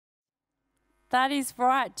That is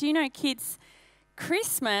right. Do you know, kids,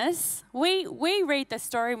 Christmas, we read the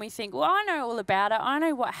story and we think, well, I know all about it. I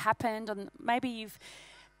know what happened. And maybe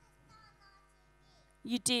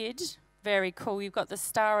you did. Very cool. You've got the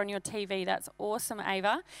star on your TV. That's awesome,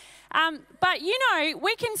 Ava. But, you know,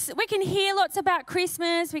 we can hear lots about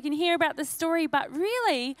Christmas. We can hear about the story. But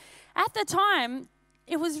really, at the time,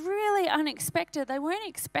 it was really unexpected. They weren't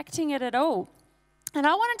expecting it at all. And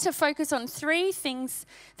I wanted to focus on 3 things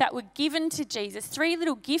that were given to Jesus, 3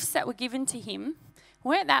 little gifts that were given to him.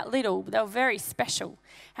 Weren't that little, but they were very special.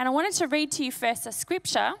 And I wanted to read to you first a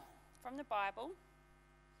scripture from the Bible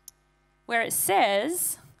where it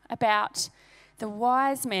says about the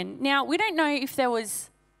wise men. Now, we don't know if there was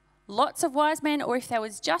lots of wise men or if there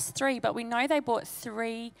was just 3, but we know they brought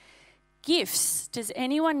 3 gifts. Does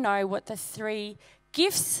anyone know what the 3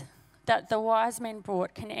 gifts that the wise men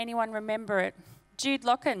brought? Can anyone remember it? Jude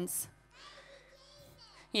Lockins.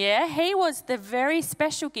 Yeah, he was the very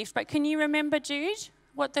special gift. But can you remember, Jude,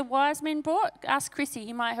 what the wise men brought? Ask Chrissy,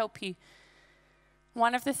 he might help you.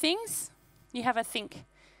 One of the things? You have a think.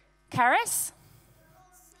 Karis?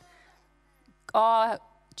 Oh,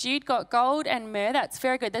 Jude got gold and myrrh. That's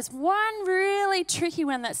very good. There's one really tricky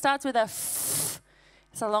one that starts with a f.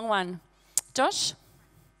 It's a long one. Josh?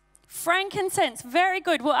 Frankincense. Very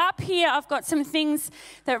good. Well, up here I've got some things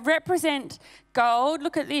that represent gold.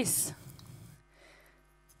 Look at this.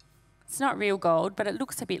 It's not real gold, but it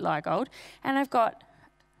looks a bit like gold. And I've got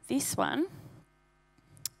this one,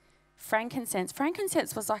 frankincense.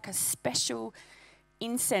 Frankincense was like a special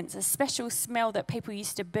incense, a special smell that people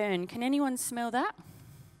used to burn. Can anyone smell that?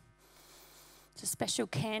 It's a special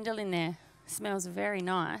candle in there. Smells very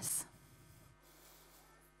nice.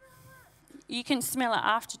 You can smell it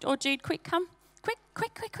after. Oh, Jude, quick, come. Quick.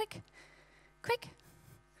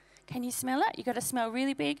 Can you smell it? You've got to smell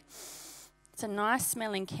really big. It's a nice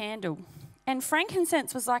smelling candle. And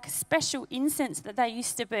frankincense was like a special incense that they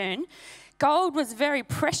used to burn. Gold was very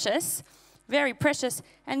precious.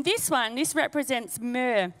 And this represents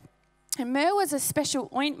myrrh. And myrrh was a special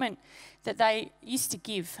ointment that they used to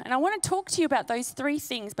give. And I want to talk to you about those 3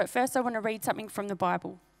 things, but first I want to read something from the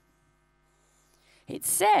Bible. It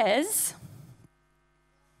says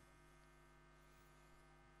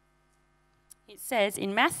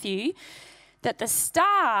in Matthew that the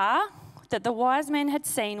star that the wise men had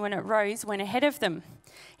seen when it rose went ahead of them.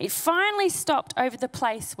 It finally stopped over the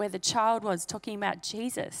place where the child was, talking about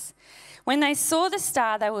Jesus. When they saw the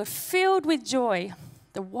star, they were filled with joy.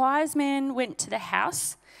 The wise men went to the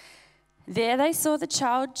house. There they saw the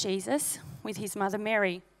child Jesus with his mother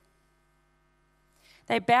Mary.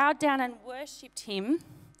 They bowed down and worshipped him.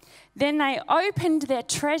 Then they opened their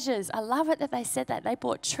treasures. I love it that they said that. They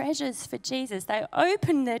bought treasures for Jesus. They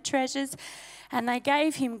opened their treasures and they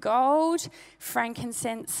gave him gold,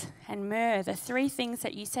 frankincense, and myrrh. The 3 things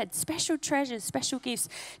that you said, special treasures, special gifts.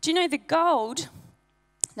 Do you know the gold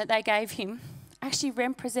that they gave him actually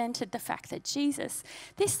represented the fact that Jesus,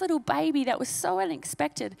 this little baby that was so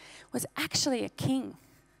unexpected, was actually a king.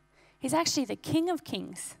 He's actually the King of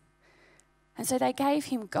Kings. And so they gave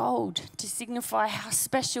him gold to signify how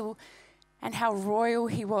special and how royal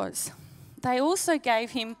he was. They also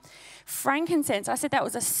gave him frankincense. I said that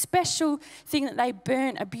was a special thing that they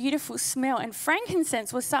burnt, a beautiful smell. And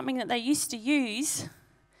frankincense was something that they used to use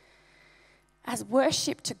as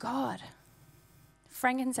worship to God.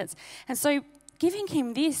 Frankincense. And so giving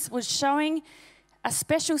him this was showing a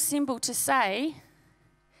special symbol to say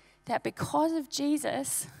that because of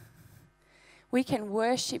Jesus, we can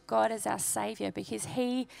worship God as our Saviour because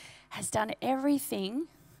he has done everything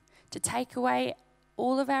to take away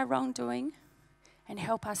all of our wrongdoing and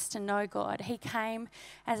help us to know God. He came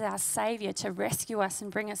as our Saviour to rescue us and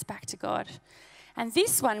bring us back to God. And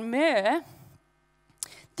this one, myrrh,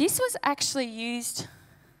 this was actually used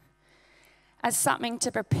as something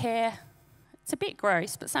to prepare, it's a bit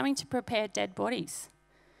gross, but something to prepare dead bodies.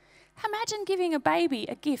 Imagine giving a baby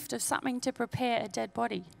a gift of something to prepare a dead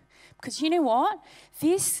body. Because you know what?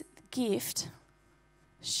 This gift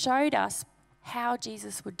showed us how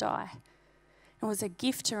Jesus would die. It was a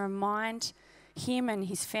gift to remind him and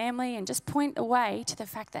his family and just point the way to the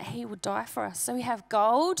fact that he would die for us. So we have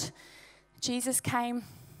gold. Jesus came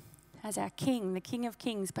as our king, the King of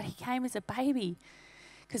Kings, but he came as a baby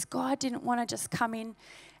because God didn't want to just come in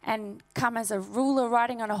and come as a ruler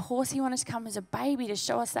riding on a horse. He wanted to come as a baby to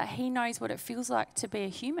show us that he knows what it feels like to be a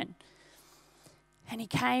human. And he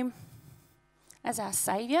came as our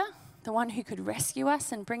Saviour, the one who could rescue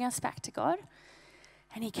us and bring us back to God.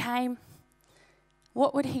 And he came,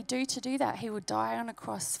 what would he do to do that? He would die on a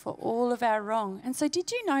cross for all of our wrong. And so did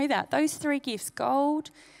you know that? Those 3 gifts,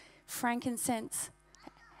 gold, frankincense,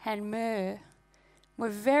 and myrrh, were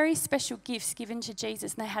very special gifts given to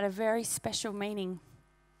Jesus, and they had a very special meaning.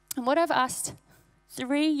 And what I've asked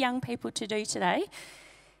 3 young people to do today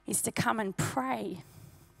is to come and pray,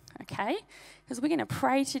 okay? Because we're going to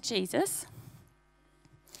pray to Jesus,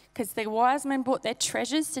 because the wise men brought their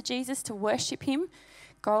treasures to Jesus to worship him,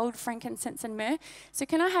 gold, frankincense and myrrh. So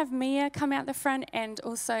can I have Mia come out the front, and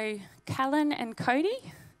also Callan and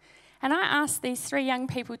Cody? And I asked these 3 young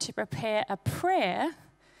people to prepare a prayer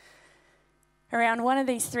around one of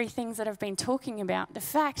these 3 things that I've been talking about. The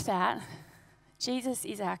fact that Jesus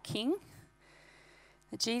is our King,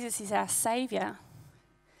 that Jesus is our Saviour,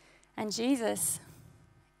 and Jesus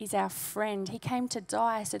is our friend. He came to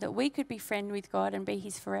die so that we could be friend with God and be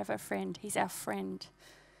his forever friend. He's our friend.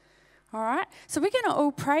 All right? So we're going to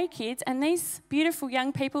all pray, kids, and these beautiful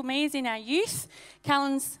young people, Mia's in our youth,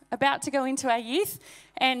 Callan's about to go into our youth,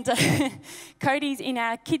 and Cody's in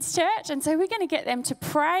our kids' church, and so we're going to get them to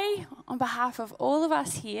pray on behalf of all of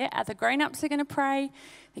us here. The grown-ups are going to pray,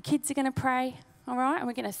 the kids are going to pray, all right? And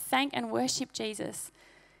we're going to thank and worship Jesus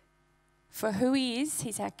for who he is.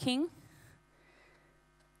 He's our King,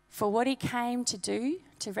 for what he came to do,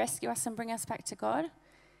 to rescue us and bring us back to God,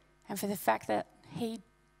 and for the fact that he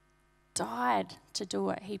died to do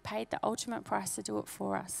it. He paid the ultimate price to do it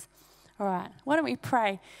for us. All right, why don't we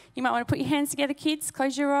pray? You might want to put your hands together, kids.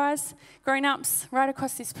 Close your eyes. Grown-ups, right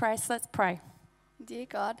across this place. Let's pray. Dear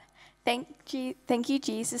God, thank you,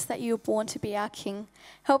 Jesus, that you were born to be our King.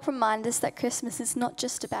 Help remind us that Christmas is not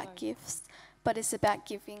just about gifts, but is about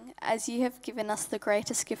giving, as you have given us the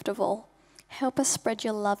greatest gift of all. Help us spread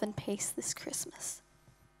your love and peace this Christmas.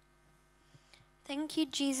 Thank you,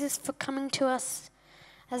 Jesus, for coming to us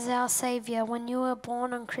as our Saviour when you were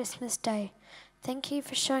born on Christmas Day. Thank you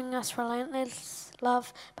for showing us relentless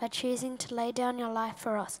love by choosing to lay down your life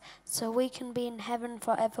for us so we can be in heaven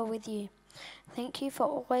forever with you. Thank you for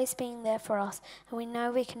always being there for us, and we know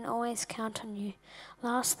we can always count on you.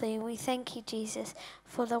 Lastly, we thank you, Jesus,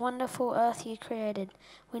 for the wonderful earth you created.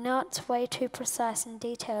 We know it's way too precise and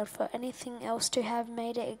detailed for anything else to have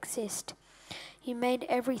made it exist. You made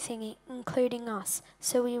everything, including us,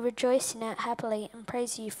 so we rejoice in it happily and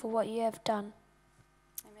praise you for what you have done.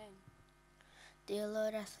 Amen. Dear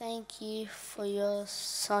Lord, I thank you for your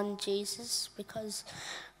Son Jesus, because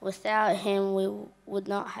without him we would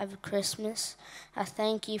not have Christmas. I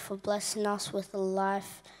thank you for blessing us with a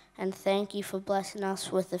life, and thank you for blessing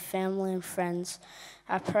us with a family and friends.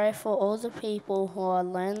 I pray for all the people who are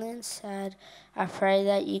lonely and sad. I pray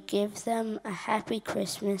that you give them a happy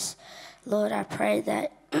Christmas. Lord, I pray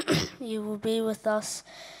that you will be with us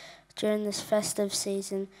during this festive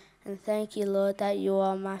season. And thank you, Lord, that you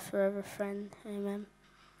are my forever friend. Amen.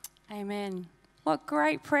 Amen. What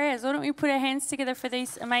great prayers. Why don't we put our hands together for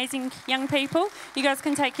these amazing young people? You guys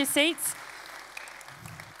can take your seats.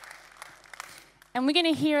 And we're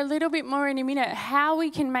going to hear a little bit more in a minute how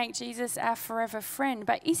we can make Jesus our forever friend.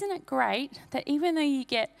 But isn't it great that even though you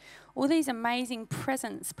get all these amazing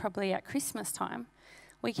presents probably at Christmas time,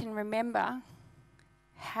 we can remember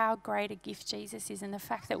how great a gift Jesus is, and the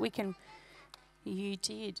fact that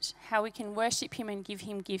how we can worship him and give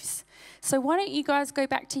him gifts. So why don't you guys go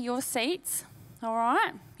back to your seats, all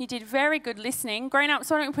right? You did very good listening.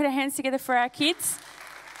 Grown-ups, why don't we put our hands together for our kids?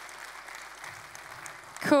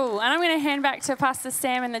 Cool. And I'm going to hand back to Pastor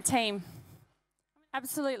Sam and the team.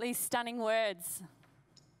 Absolutely stunning words.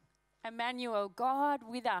 Emmanuel, God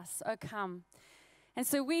with us, O come. And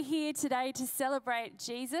so we're here today to celebrate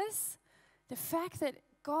Jesus, the fact that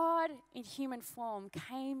God in human form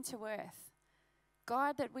came to earth,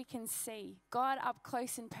 God that we can see, God up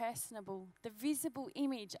close and personable, the visible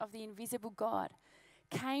image of the invisible God,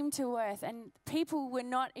 came to earth, and people were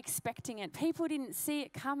not expecting it. People didn't see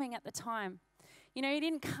it coming at the time. You know, he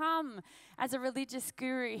didn't come as a religious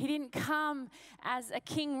guru. He didn't come as a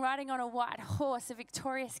king riding on a white horse, a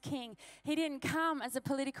victorious king. He didn't come as a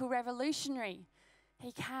political revolutionary.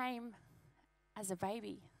 He came as a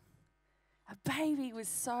baby. A baby was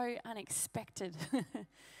so unexpected.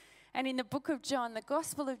 And in the book of John, the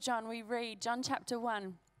Gospel of John, we read John chapter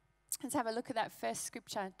 1. Let's have a look at that first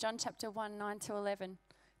scripture, John chapter 1, 9 to 11.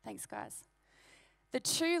 Thanks, guys. The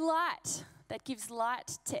true light that gives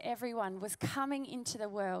light to everyone was coming into the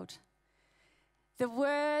world. The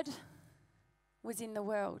Word was in the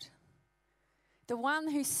world. The one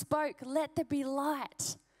who spoke, "Let there be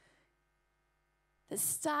light," that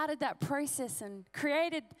started that process and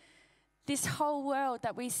created this whole world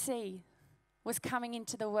that we see, was coming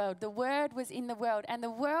into the world. The Word was in the world, and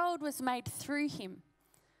the world was made through him.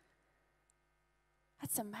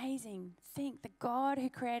 That's amazing. Think, the God who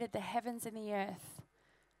created the heavens and the earth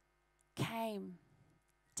came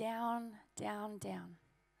down, down, down.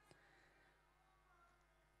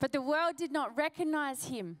 But the world did not recognize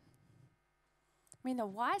him. I mean, the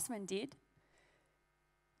wise men did.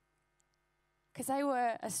 Because they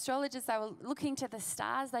were astrologers, they were looking to the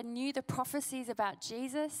stars, they knew the prophecies about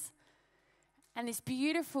Jesus. And this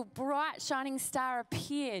beautiful, bright, shining star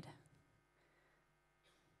appeared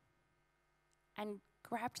and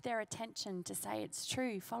grabbed their attention to say, it's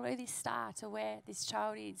true, follow this star to where this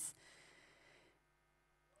child is.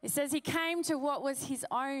 It says he came to what was his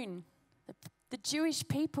own, the Jewish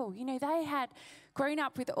people. You know, they had grown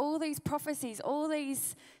up with all these prophecies, all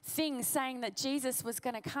these things saying that Jesus was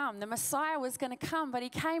going to come, the Messiah was going to come, but he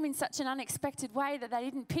came in such an unexpected way that they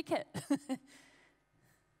didn't pick it.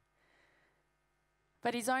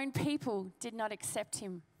 But his own people did not accept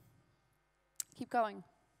him. Keep going.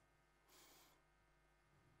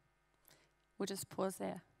 We'll just pause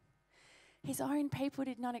there. His own people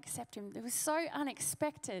did not accept him. It was so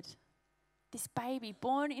unexpected. This baby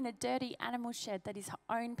born in a dirty animal shed that his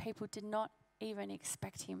own people did not even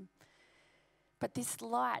expect him. But this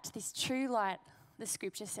light, this true light, the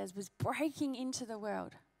scripture says, was breaking into the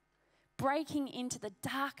world, breaking into the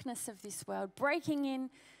darkness of this world, breaking in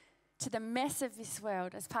to the mess of this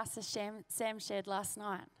world, as Pastor Sam shared last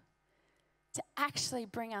night, to actually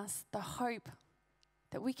bring us the hope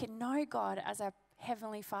that we can know God as our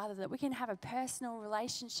Heavenly Father, that we can have a personal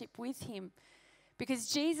relationship with him,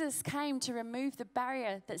 because Jesus came to remove the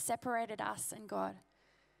barrier that separated us and God.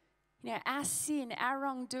 You know, our sin, our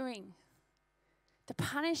wrongdoing, the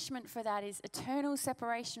punishment for that is eternal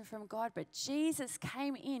separation from God, but Jesus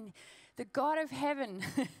came in, the God of heaven.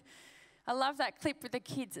 I love that clip with the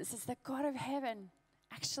kids. It says the God of heaven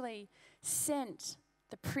actually sent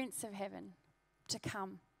the Prince of Heaven to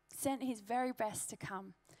come, sent his very best to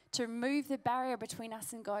come, to remove the barrier between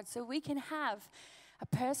us and God so we can have a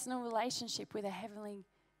personal relationship with a heavenly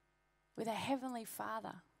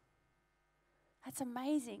Father. That's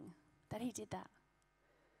amazing that he did that.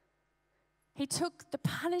 He took the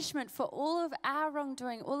punishment for all of our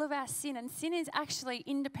wrongdoing, all of our sin, and sin is actually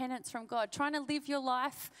independence from God, trying to live your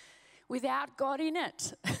life without God in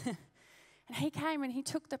it. And he came and he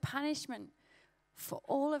took the punishment for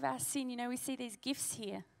all of our sin. You know, we see these gifts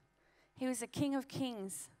here. He was the King of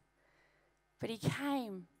Kings, but he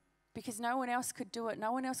came because no one else could do it.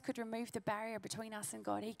 No one else could remove the barrier between us and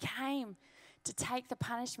God. He came to take the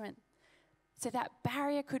punishment so that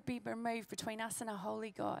barrier could be removed between us and a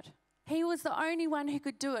holy God. He was the only one who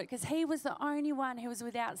could do it because he was the only one who was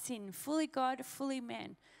without sin, fully God, fully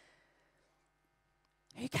man,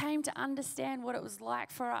 who came to understand what it was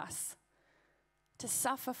like for us, to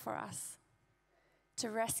suffer for us, to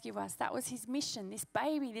rescue us. That was his mission. This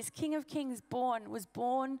baby, this King of Kings was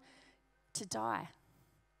born to die.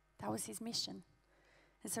 That was his mission.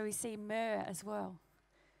 And so we see myrrh as well.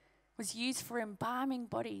 It was used for embalming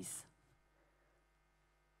bodies.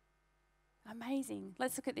 Amazing.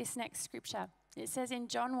 Let's look at this next scripture. It says in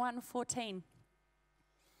John 1:14,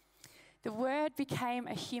 the Word became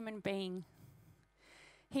a human being.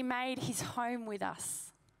 He made his home with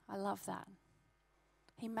us. I love that.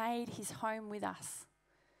 He made his home with us.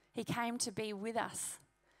 He came to be with us.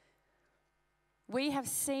 We have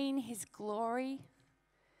seen his glory.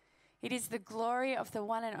 It is the glory of the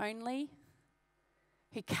one and only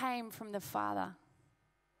who came from the Father.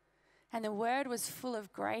 And the Word was full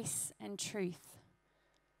of grace and truth.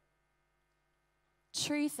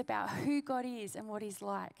 Truth about who God is and what he's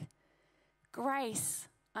like. Grace,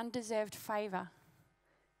 undeserved favor.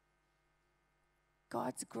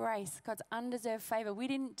 God's grace, God's undeserved favor. We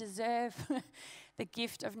didn't deserve the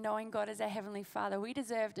gift of knowing God as our Heavenly Father. We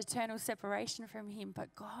deserved eternal separation from him.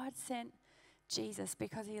 But God sent Jesus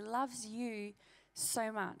because he loves you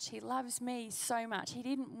so much. He loves me so much. He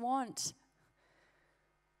didn't want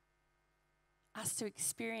us to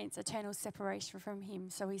experience eternal separation from him,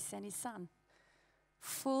 so he sent his Son,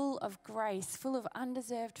 full of grace, full of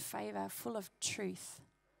undeserved favor, full of truth.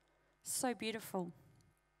 So beautiful.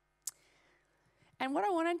 And what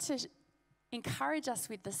I wanted to encourage us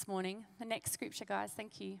with this morning, the next scripture, guys,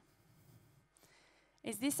 thank you,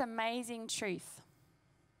 is this amazing truth.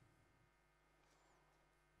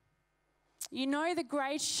 You know the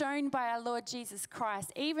grace shown by our Lord Jesus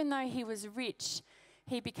Christ. Even though he was rich,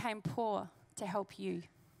 he became poor to help you.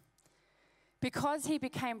 Because he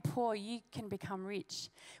became poor, you can become rich.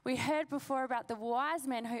 We heard before about the wise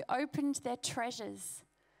men who opened their treasures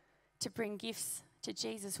to bring gifts to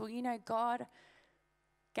Jesus. Well, you know, God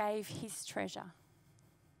gave his treasure.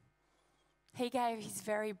 He gave his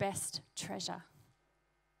very best treasure.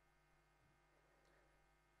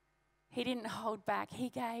 He didn't hold back. He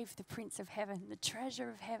gave the Prince of Heaven, the treasure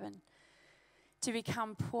of heaven, to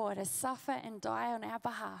become poor, to suffer and die on our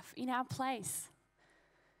behalf, in our place,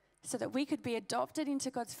 so that we could be adopted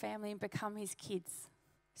into God's family and become his kids,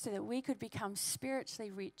 so that we could become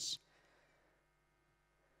spiritually rich.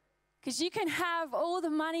 Because you can have all the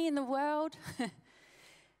money in the world.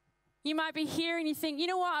 You might be here and you think, you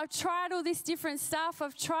know what, I've tried all this different stuff.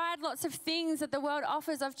 I've tried lots of things that the world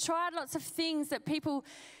offers. I've tried lots of things that people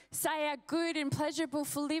say are good and pleasurable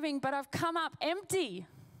for living, but I've come up empty.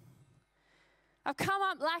 I've come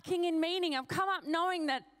up lacking in meaning. I've come up knowing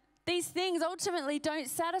that these things ultimately don't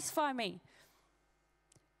satisfy me.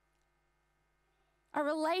 A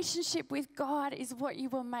relationship with God is what you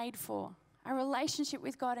were made for. A relationship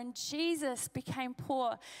with God, and Jesus became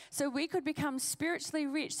poor so we could become spiritually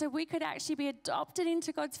rich, so we could actually be adopted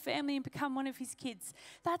into God's family and become one of his kids.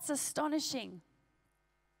 That's astonishing.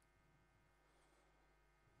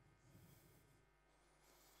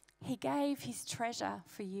 He gave his treasure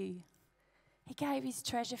for you. He gave his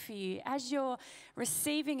treasure for you. As you're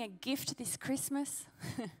receiving a gift this Christmas,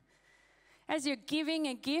 as you're giving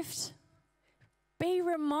a gift, be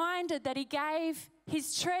reminded that he gave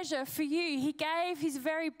his treasure for you. He gave his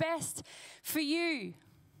very best for you.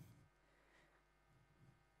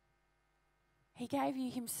 He gave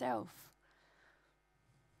you himself.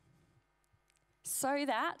 So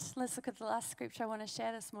that, let's look at the last scripture I want to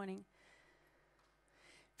share this morning.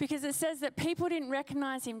 Because it says that people didn't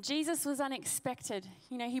recognize him. Jesus was unexpected.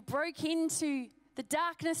 You know, he broke into the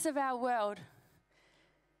darkness of our world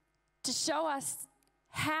to show us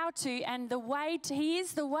how to, and the way to, he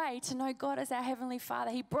is the way to know God as our Heavenly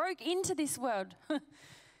Father. He broke into this world.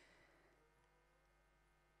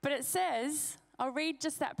 But it says, I'll read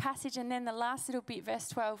just that passage and then the last little bit, verse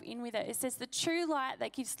 12, in with it. It says, the true light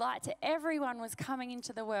that gives light to everyone was coming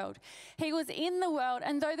into the world. He was in the world,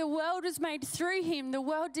 and though the world was made through him, the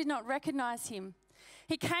world did not recognize him.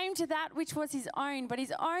 He came to that which was his own, but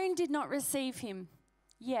his own did not receive him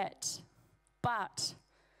yet. But,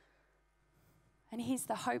 and here's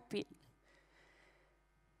the hope bit,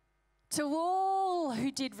 to all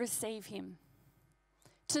who did receive him,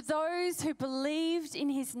 to those who believed in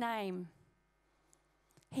his name,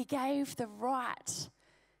 he gave the right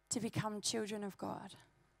to become children of God.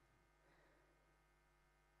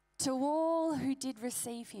 To all who did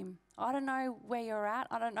receive him. I don't know where you're at.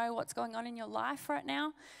 I don't know what's going on in your life right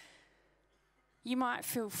now. You might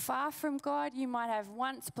feel far from God. You might have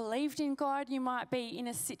once believed in God. You might be in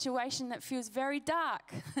a situation that feels very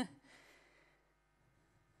dark.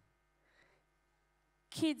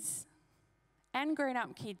 Kids and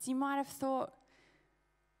grown-up kids, you might have thought,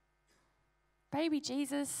 baby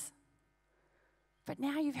Jesus, but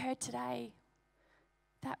now you've heard today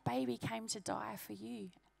that baby came to die for you.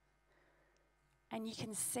 And you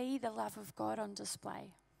can see the love of God on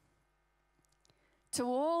display. To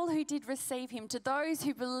all who did receive him, to those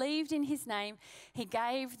who believed in his name, he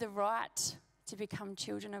gave the right to become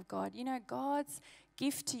children of God. You know, God's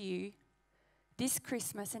gift to you this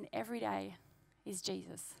Christmas and every day is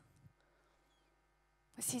Jesus.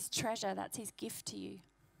 It's his treasure, that's his gift to you.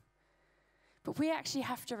 But we actually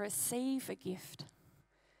have to receive a gift.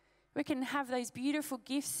 We can have those beautiful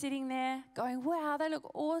gifts sitting there going, wow, they look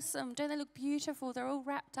awesome. Don't they look beautiful? They're all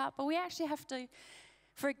wrapped up. But we actually have to,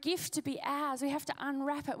 for a gift to be ours, we have to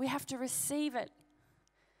unwrap it. We have to receive it.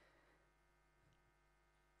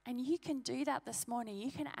 And you can do that this morning.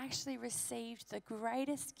 You can actually receive the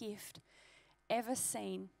greatest gift ever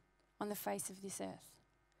seen on the face of this earth.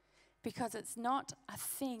 Because it's not a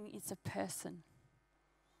thing, it's a person.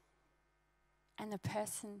 And the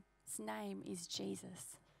person's name is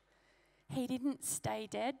Jesus. He didn't stay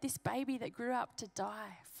dead. This baby that grew up to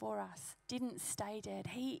die for us didn't stay dead.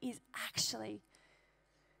 He is actually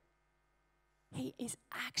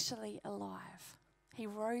alive. He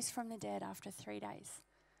rose from the dead after 3 days.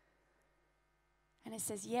 And it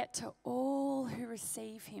says, yet to all who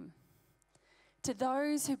receive him, to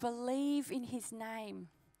those who believe in his name,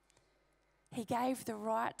 he gave the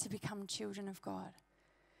right to become children of God.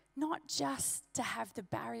 Not just to have the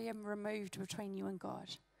barrier removed between you and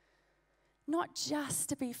God. Not just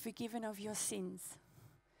to be forgiven of your sins.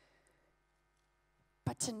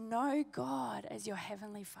 But to know God as your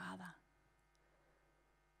Heavenly Father.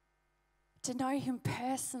 To know him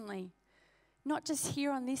personally. Not just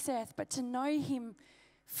here on this earth, but to know him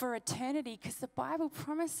for eternity. Because the Bible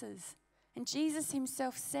promises, and Jesus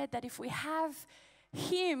himself said that if we have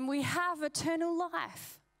him, we have eternal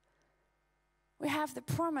life. We have the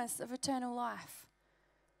promise of eternal life.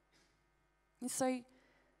 And so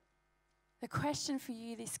the question for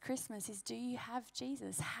you this Christmas is, do you have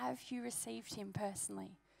Jesus? Have you received him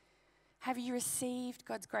personally? Have you received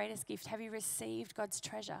God's greatest gift? Have you received God's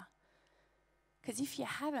treasure? Because if you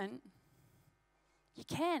haven't, you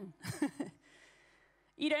can.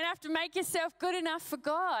 You don't have to make yourself good enough for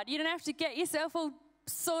God. You don't have to get yourself all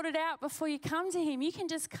sorted out before you come to him. You can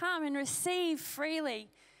just come and receive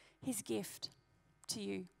freely his gift to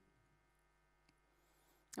you.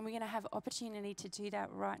 And we're going to have opportunity to do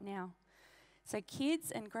that right now. So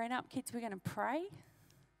kids and grown-up kids, we're going to pray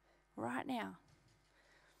right now.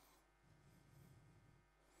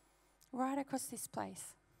 Right across this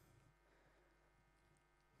place.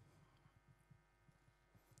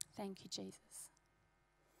 Thank you, Jesus.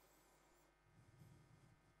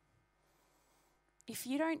 If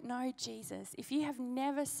you don't know Jesus, if you have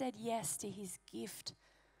never said yes to his gift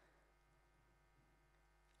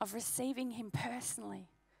of receiving him personally,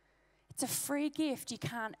 it's a free gift. You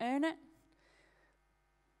can't earn it.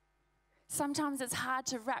 Sometimes it's hard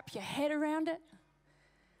to wrap your head around it,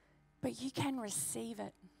 but you can receive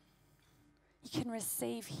it. You can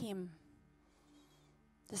receive him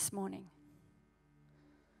this morning.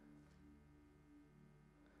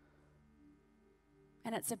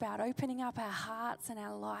 And it's about opening up our hearts and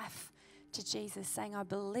our life to Jesus, saying, I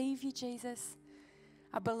believe you, Jesus.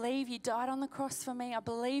 I believe you died on the cross for me. I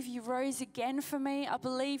believe you rose again for me. I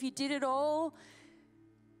believe you did it all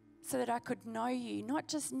so that I could know you, not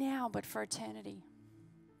just now, but for eternity.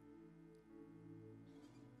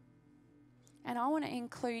 And I want to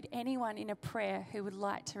include anyone in a prayer who would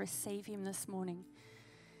like to receive him this morning.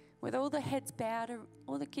 With all the heads bowed,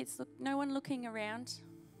 all the kids, no one looking around,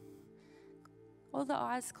 all the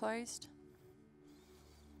eyes closed.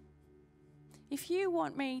 If you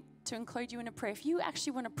want me to include you in a prayer, if you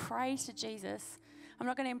actually want to pray to Jesus, I'm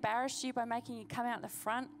not going to embarrass you by making you come out the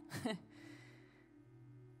front.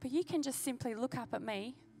 But you can just simply look up at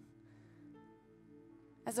me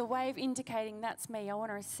as a way of indicating that's me. I want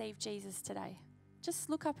to receive Jesus today. Just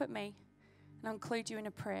look up at me and I'll include you in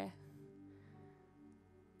a prayer.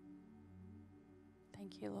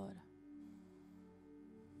 Thank you, Lord.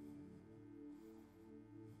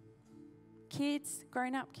 Kids,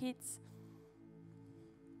 grown-up kids.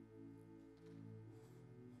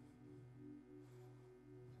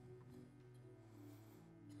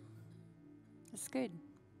 It's good.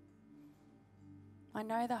 I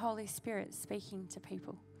know the Holy Spirit speaking to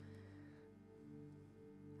people.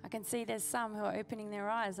 I can see there's some who are opening their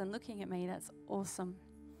eyes and looking at me. That's awesome.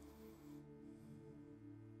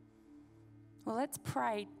 Well, let's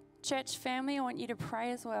pray. Church family, I want you to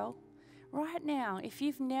pray as well. Right now, if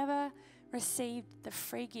you've never received the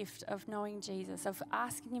free gift of knowing Jesus, of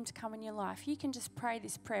asking him to come in your life, you can just pray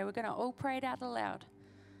this prayer. We're going to all pray it out aloud.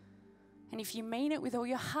 And if you mean it with all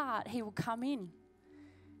your heart, he will come in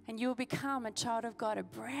and you will become a child of God, a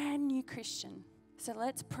brand new Christian. So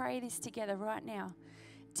let's pray this together right now.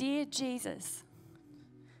 Dear Jesus,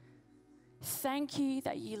 thank you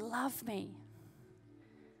that you love me.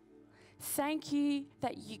 Thank you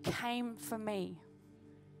that you came for me.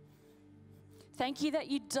 Thank you that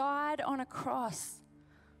you died on a cross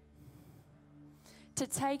to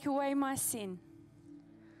take away my sin.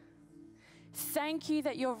 Thank you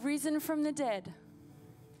that you're risen from the dead.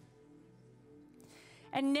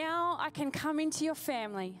 And now I can come into your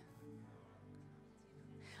family.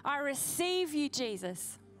 I receive you,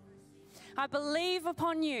 Jesus. I believe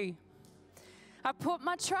upon you. I put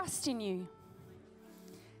my trust in you.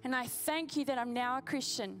 And I thank you that I'm now a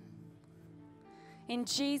Christian. In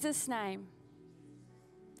Jesus' name,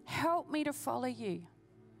 help me to follow you.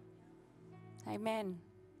 Amen.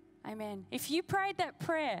 Amen. If you prayed that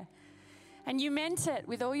prayer and you meant it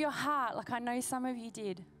with all your heart, like I know some of you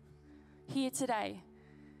did here today,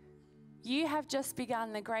 you have just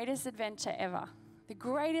begun the greatest adventure ever. The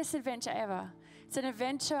greatest adventure ever. It's an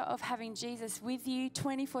adventure of having Jesus with you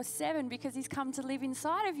 24/7 because he's come to live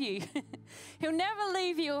inside of you. He'll never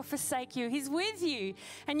leave you or forsake you. He's with you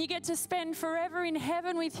and you get to spend forever in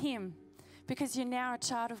heaven with him because you're now a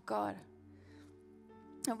child of God.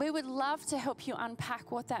 And we would love to help you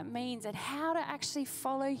unpack what that means and how to actually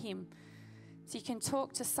follow him. So you can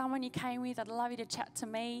talk to someone you came with. I'd love you to chat to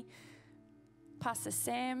me, Pastor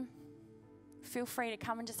Sam. Feel free to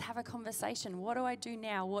come and just have a conversation. What do I do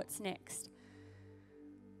now? What's next?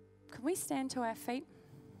 Can we stand to our feet?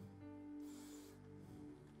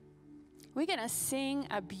 We're going to sing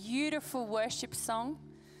a beautiful worship song.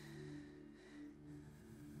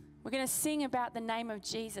 We're going to sing about the name of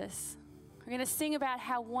Jesus. We're going to sing about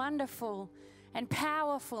how wonderful and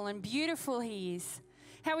powerful and beautiful he is.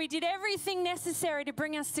 How he did everything necessary to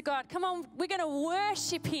bring us to God. Come on, we're going to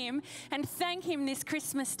worship him and thank him this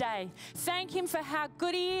Christmas day. Thank him for how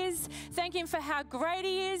good he is. Thank him for how great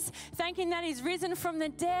he is. Thank him that he's risen from the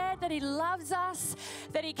dead, that he loves us,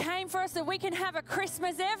 that he came for us, that we can have a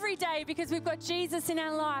Christmas every day because we've got Jesus in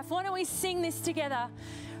our life. Why don't we sing this together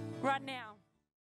right now?